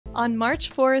On March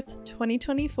 4th,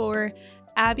 2024,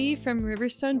 Abby from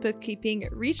Riverstone Bookkeeping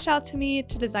reached out to me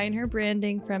to design her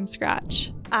branding from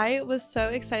scratch. I was so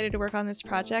excited to work on this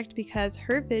project because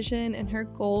her vision and her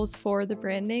goals for the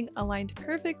branding aligned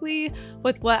perfectly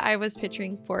with what I was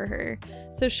picturing for her.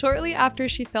 So shortly after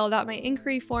she filled out my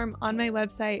inquiry form on my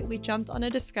website, we jumped on a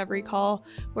discovery call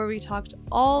where we talked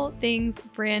all things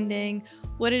branding,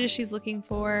 what it is she's looking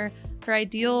for, her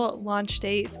ideal launch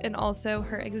date, and also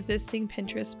her existing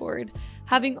Pinterest board.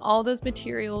 Having all those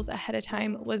materials ahead of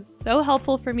time was so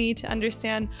helpful for me to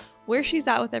understand where she's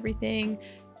at with everything,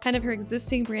 kind of her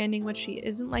existing branding, what she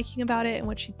isn't liking about it, and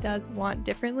what she does want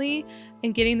differently.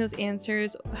 And getting those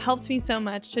answers helped me so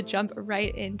much to jump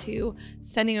right into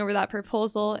sending over that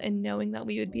proposal and knowing that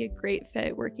we would be a great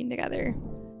fit working together.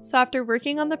 So after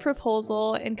working on the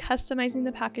proposal and customizing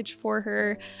the package for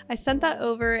her, I sent that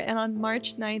over, and on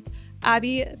March 9th,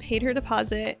 Abby paid her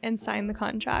deposit and signed the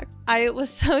contract. I was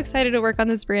so excited to work on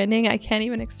this branding. I can't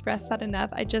even express that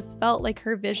enough. I just felt like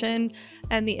her vision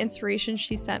and the inspiration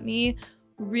she sent me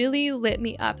really lit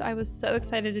me up. I was so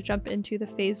excited to jump into the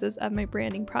phases of my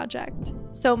branding project.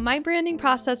 So my branding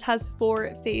process has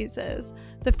 4 phases.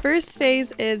 The first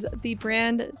phase is the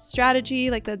brand strategy,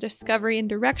 like the discovery and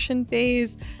direction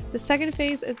phase. The second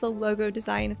phase is the logo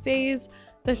design phase.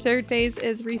 The third phase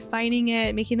is refining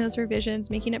it, making those revisions,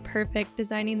 making it perfect,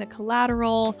 designing the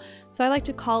collateral. So I like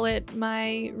to call it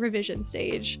my revision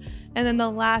stage. And then the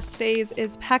last phase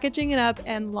is packaging it up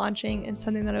and launching and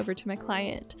sending that over to my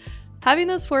client. Having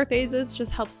those 4 phases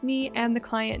just helps me and the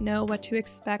client know what to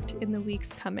expect in the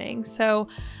weeks coming. So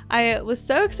I was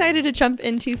so excited to jump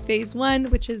into phase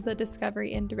 1, which is the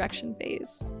discovery and direction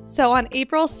phase. So on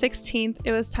April 16th,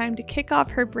 it was time to kick off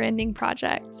her branding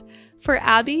project. For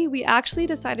Abby, we actually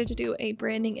decided to do a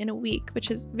branding in a week,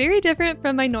 which is very different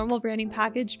from my normal branding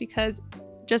package because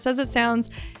just as it sounds,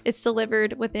 it's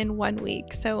delivered within 1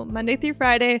 week. So Monday through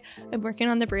Friday, I'm working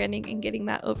on the branding and getting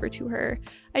that over to her.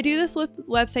 I do this with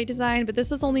website design, but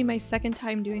this is only my second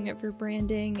time doing it for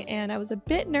branding, and I was a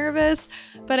bit nervous,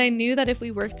 but I knew that if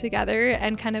we worked together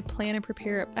and kind of plan and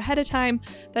prepare ahead of time,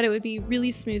 that it would be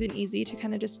really smooth and easy to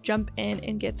kind of just jump in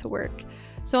and get to work.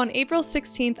 So on April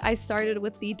 16th, I started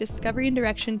with the discovery and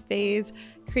direction phase,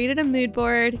 created a mood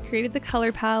board, created the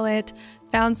color palette,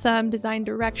 found some design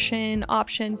direction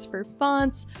options for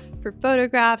fonts, for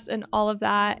photographs, and all of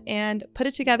that, and put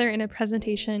it together in a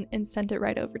presentation and sent it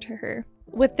right over to her.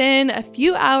 Within a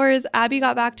few hours, Abby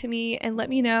got back to me and let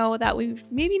me know that we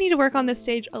maybe need to work on this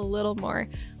stage a little more.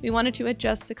 We wanted to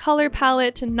adjust the color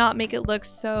palette to not make it look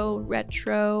so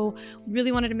retro. We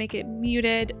really wanted to make it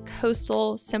muted,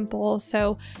 coastal, simple.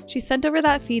 So she sent over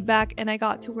that feedback and I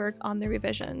got to work on the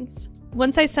revisions.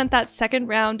 Once I sent that second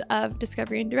round of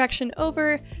discovery and direction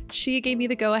over, she gave me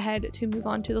the go-ahead to move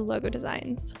on to the logo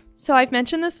designs. So I've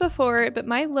mentioned this before, but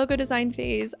my logo design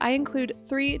phase, I include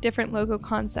 3 different logo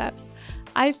concepts.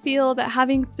 I feel that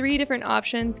having 3 different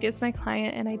options gives my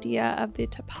client an idea of the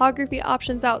typography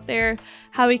options out there,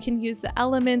 how we can use the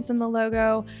elements in the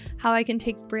logo, how I can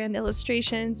take brand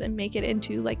illustrations and make it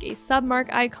into like a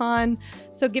submark icon.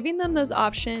 So giving them those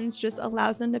options just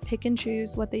allows them to pick and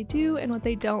choose what they do and what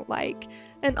they don't like.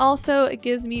 And also it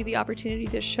gives me the opportunity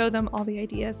to show them all the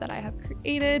ideas that I have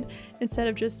created instead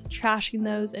of just trashing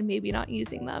those and maybe not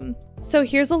using them. So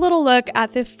here's a little look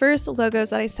at the first logos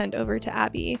that I sent over to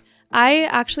Abby. I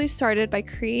actually started by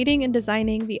creating and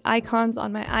designing the icons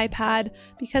on my iPad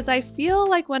because I feel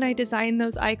like when I design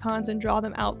those icons and draw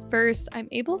them out first, I'm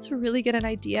able to really get an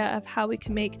idea of how we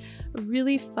can make a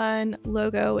really fun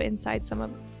logo inside some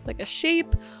of like a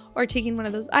shape, or taking one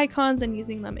of those icons and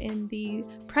using them in the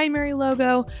primary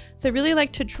logo. So I really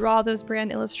like to draw those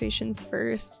brand illustrations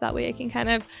first. That way I can kind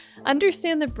of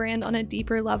understand the brand on a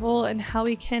deeper level and how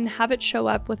we can have it show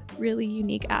up with really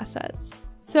unique assets.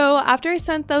 So after I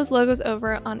sent those logos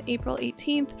over on April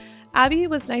 18th, Abby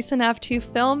was nice enough to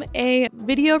film a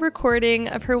video recording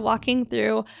of her walking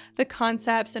through the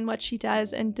concepts and what she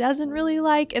does and doesn't really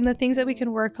like and the things that we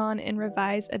can work on and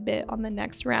revise a bit on the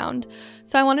next round.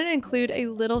 So I wanted to include a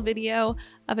little video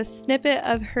of a snippet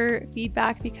of her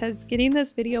feedback because getting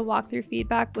this video walkthrough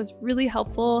feedback was really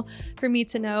helpful for me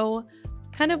to know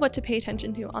kind of what to pay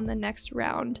attention to on the next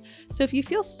round. So if you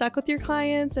feel stuck with your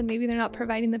clients and maybe they're not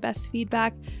providing the best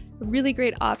feedback, a really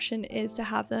great option is to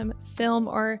have them film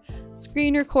or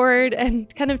screen record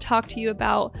and kind of talk to you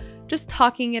about just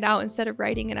talking it out instead of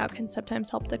writing it out can sometimes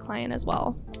help the client as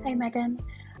well. Hi, Megan.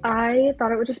 I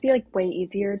thought it would just be like way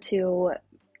easier to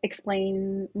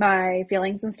explain my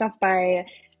feelings and stuff by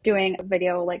doing a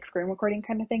video like screen recording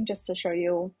kind of thing, just to show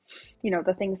you,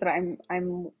 the things that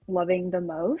I'm loving the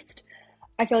most.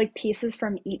 I feel like pieces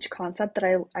from each concept that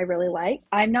I really like.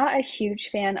 I'm not a huge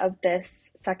fan of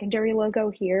this secondary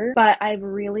logo here, but I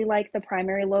really like the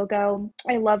primary logo.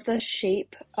 I love the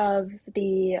shape of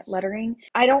the lettering.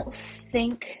 I don't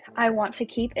think I want to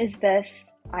keep is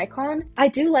this icon. I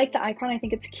do like the icon. I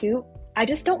think it's cute. I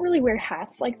just don't really wear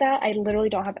hats like that. I literally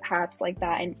don't have hats like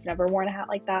that. I've never worn a hat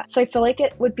like that. So I feel like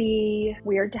it would be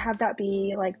weird to have that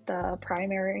be like the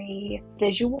primary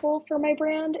visual for my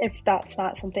brand if that's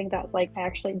not something that like I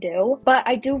actually do. But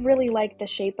I do really like the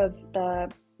shape of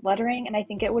the lettering, and I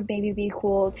think it would maybe be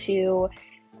cool to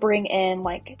bring in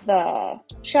like the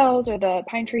shells or the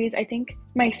pine trees. I think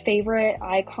my favorite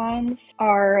icons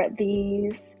are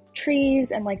these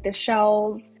trees and like the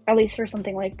shells, at least for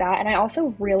something like that. And I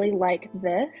also really like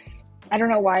this. I don't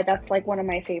know why, that's like one of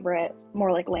my favorite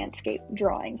more like landscape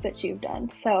drawings that you've done.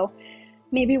 So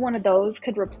maybe one of those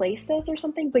could replace this or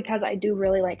something, because I do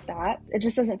really like that. It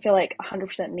just doesn't feel like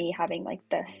 100% me having like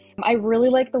this. I really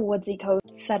like the woodsy coat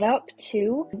setup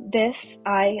too. This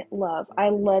I love. I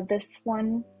love this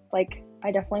one. Like,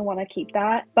 I definitely want to keep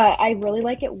that, but I really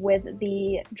like it with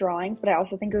the drawings, but I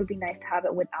also think it would be nice to have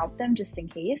it without them just in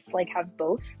case, like have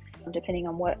both depending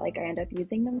on what like I end up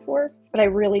using them for. But I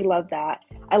really love that.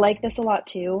 I like this a lot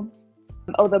too.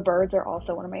 Oh, the birds are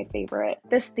also one of my favorite.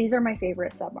 These are my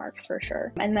favorite submarks for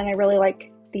sure. And then I really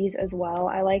like these as well.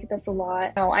 I like this a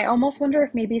lot. Now, I almost wonder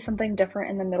if maybe something different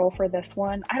in the middle for this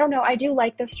one. I don't know. I do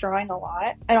like this drawing a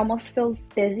lot. It almost feels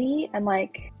busy, and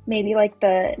like maybe like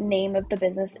the name of the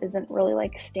business isn't really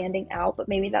like standing out, but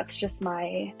maybe that's just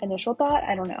my initial thought.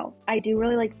 I don't know. I do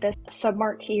really like this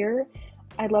submark here.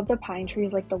 I love the pine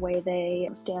trees, like the way they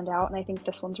stand out, and I think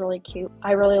this one's really cute.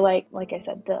 I really like I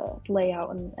said, the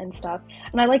layout and stuff.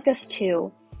 And I like this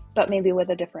too, but maybe with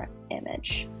a different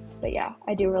image. But yeah,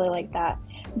 I do really like that.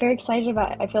 I'm very excited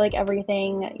about it. I feel like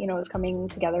everything, you know, is coming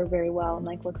together very well and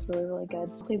like looks really, really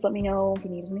good. So please let me know if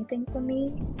you need anything from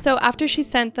me. So after she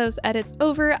sent those edits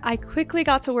over, I quickly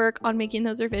got to work on making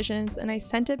those revisions, and I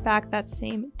sent it back that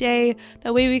same day.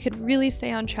 That way we could really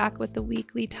stay on track with the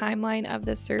weekly timeline of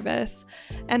this service.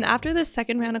 And after the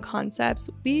second round of concepts,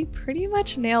 we pretty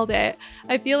much nailed it.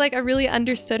 I feel like I really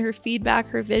understood her feedback,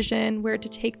 her vision, where to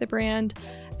take the brand,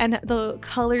 and the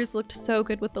colors looked so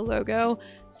good with the logo.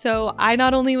 So I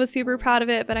not only was super proud of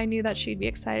it, but I knew that she'd be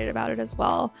excited about it as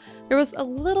well. There was a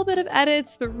little bit of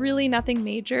edits, but really nothing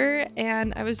major,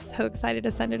 and I was so excited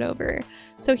to send it over.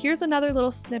 So here's another little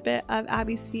snippet of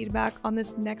Abby's feedback on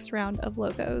this next round of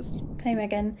logos. Hi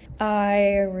Megan.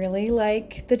 I really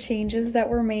like the changes that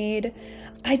were made.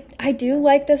 I do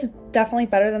like this definitely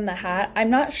better than the hat.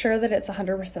 I'm not sure that it's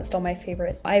 100% still my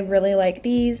favorite. I really like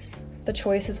these. The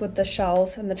choices with the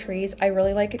shells and the trees. I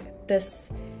really like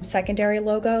this secondary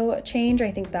logo change. I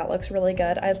think that looks really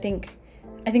good. I think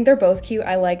they're both cute.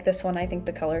 I like this one. I think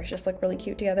the colors just look really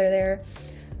cute together there.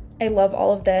 I love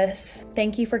all of this.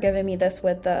 Thank you for giving me this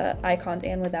with the icons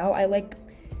and without. I like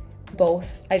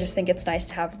both. I just think it's nice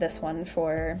to have this one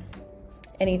for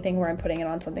anything where I'm putting it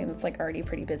on something that's like already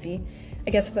pretty busy, I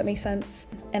guess, if that makes sense.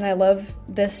 And I love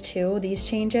this too, these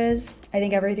changes. I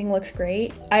think everything looks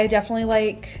great. I definitely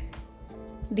like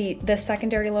this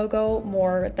secondary logo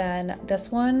more than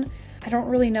this one. I don't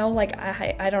really know, like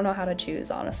I don't know how to choose,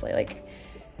 honestly. Like,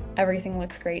 everything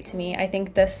looks great to me. I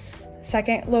think this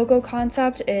second logo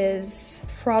concept is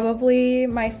probably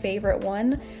my favorite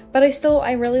one, but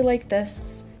I really like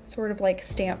this sort of like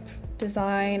stamp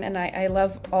design, and I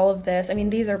love all of this. I mean,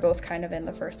 these are both kind of in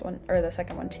the first one or the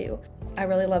second one too. I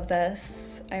really love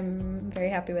this. I'm very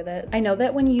happy with it. I know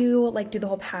that when you like do the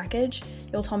whole package,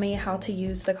 you'll tell me how to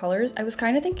use the colors. I was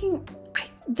kind of thinking,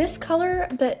 this color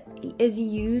that is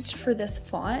used for this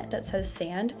font that says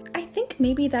sand, I think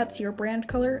maybe that's your brand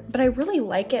color, but I really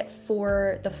like it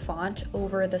for the font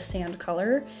over the sand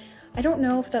color. I don't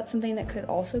know if that's something that could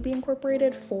also be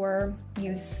incorporated for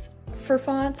use for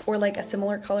fonts, or like a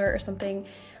similar color or something,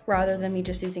 rather than me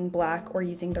just using black or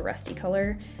using the rusty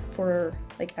color for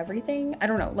like everything. I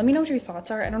don't know. Let me know what your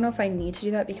thoughts are. I don't know if I need to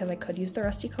do that because I could use the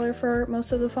rusty color for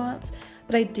most of the fonts,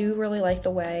 but I do really like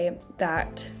the way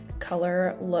that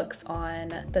color looks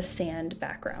on the sand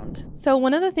background. So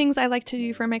one of the things I like to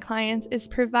do for my clients is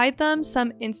provide them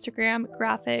some Instagram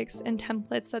graphics and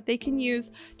templates that they can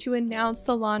use to announce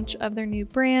the launch of their new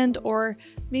brand, or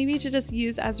maybe to just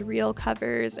use as reel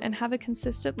covers and have a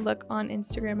consistent look on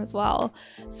Instagram as well.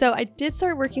 So I did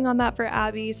start working on that for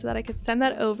Abby so that I could send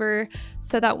that over,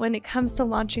 so that when it comes to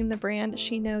launching the brand,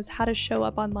 she knows how to show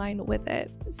up online with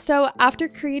it. So after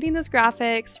creating those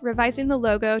graphics, revising the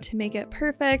logo to make it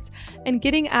perfect, and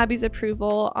getting Abby's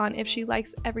approval on if she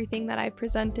likes everything that I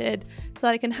presented so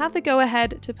that I can have the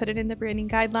go-ahead to put it in the branding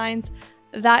guidelines,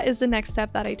 that is the next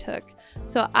step that I took.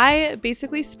 So I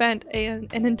basically spent an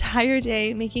entire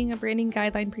day making a branding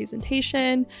guideline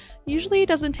presentation. Usually it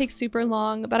doesn't take super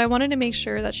long, but I wanted to make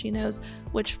sure that she knows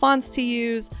which fonts to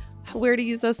use, where to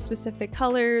use those specific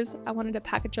colors. I wanted to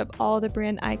package up all the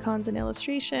brand icons and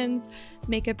illustrations,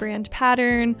 make a brand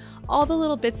pattern, all the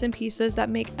little bits and pieces that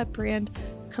make a brand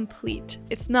complete.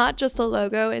 It's not just a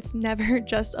logo, it's never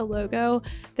just a logo.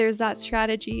 There's that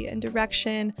strategy and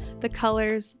direction, the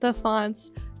colors, the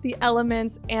fonts, the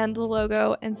elements, and the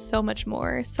logo, and so much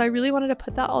more. So I really wanted to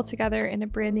put that all together in a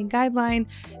branding guideline,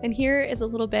 and here is a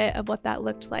little bit of what that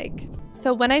looked like.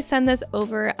 So when I send this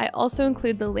over, I also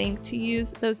include the link to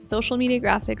use those social media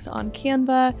graphics on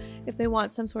Canva if they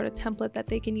want some sort of template that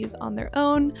they can use on their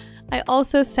own. I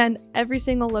also send every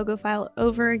single logo file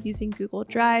over using Google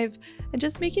Drive, and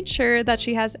just making sure that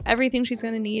she has everything she's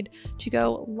going to need to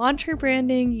go launch her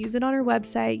branding, use it on her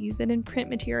website, use it in print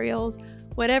materials,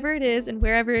 whatever it is and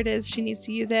wherever it is she needs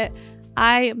to use it.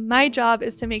 My job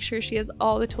is to make sure she has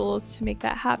all the tools to make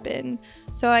that happen.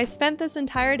 So I spent this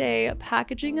entire day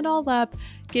packaging it all up,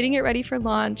 getting it ready for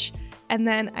launch, and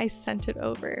then I sent it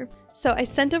over. So I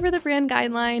sent over the brand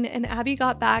guideline, and Abby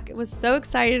got back, was so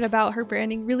excited about her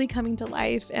branding really coming to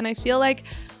life. And I feel like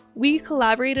we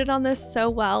collaborated on this so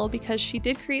well because she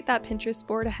did create that Pinterest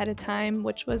board ahead of time,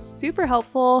 which was super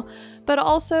helpful, but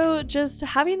also just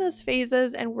having those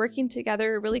phases and working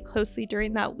together really closely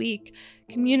during that week,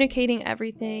 communicating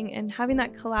everything and having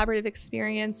that collaborative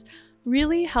experience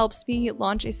really helps me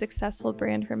launch a successful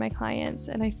brand for my clients.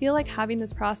 And I feel like having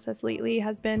this process lately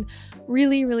has been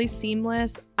really, really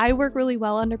seamless. I work really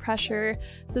well under pressure,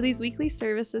 so these weekly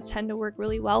services tend to work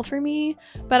really well for me.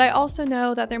 But I also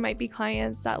know that there might be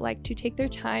clients that like to take their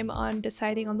time on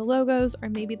deciding on the logos, or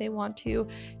maybe they want to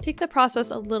take the process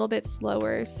a little bit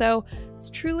slower. So it's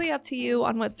truly up to you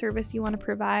on what service you want to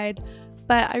provide.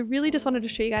 But I really just wanted to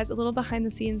show you guys a little behind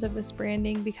the scenes of this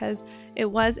branding because it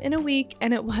was in a week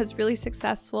and it was really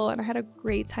successful, and I had a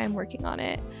great time working on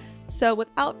it. So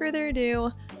without further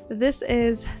ado, this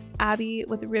is Abby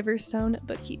with Riverstone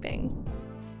Bookkeeping.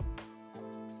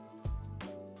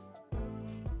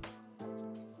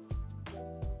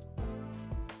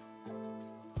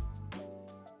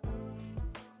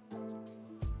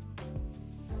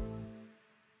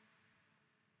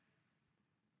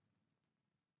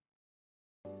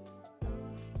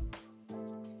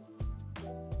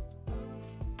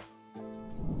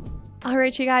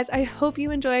 Alright you guys, I hope you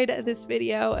enjoyed this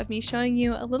video of me showing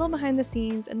you a little behind the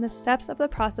scenes and the steps of the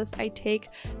process I take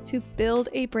to build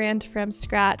a brand from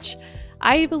scratch.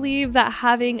 I believe that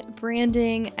having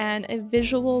branding and a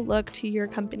visual look to your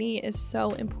company is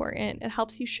so important. It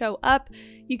helps you show up,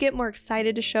 you get more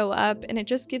excited to show up, and it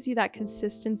just gives you that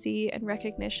consistency and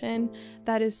recognition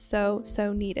that is so,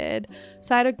 so needed.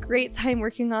 So I had a great time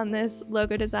working on this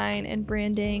logo design and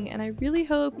branding, and I really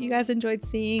hope you guys enjoyed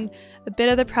seeing a bit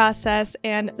of the process,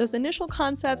 and those initial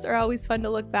concepts are always fun to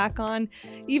look back on.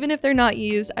 Even if they're not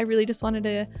used, I really just wanted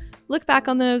to look back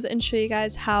on those and show you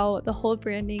guys how the whole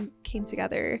branding came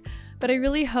together. But I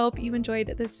really hope you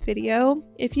enjoyed this video.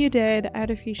 If you did, I'd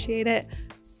appreciate it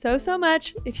so, so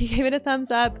much if you gave it a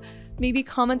thumbs up, maybe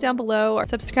comment down below or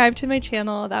subscribe to my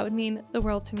channel. That would mean the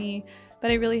world to me. But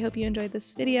I really hope you enjoyed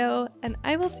this video, and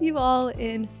I will see you all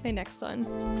in my next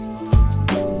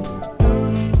one.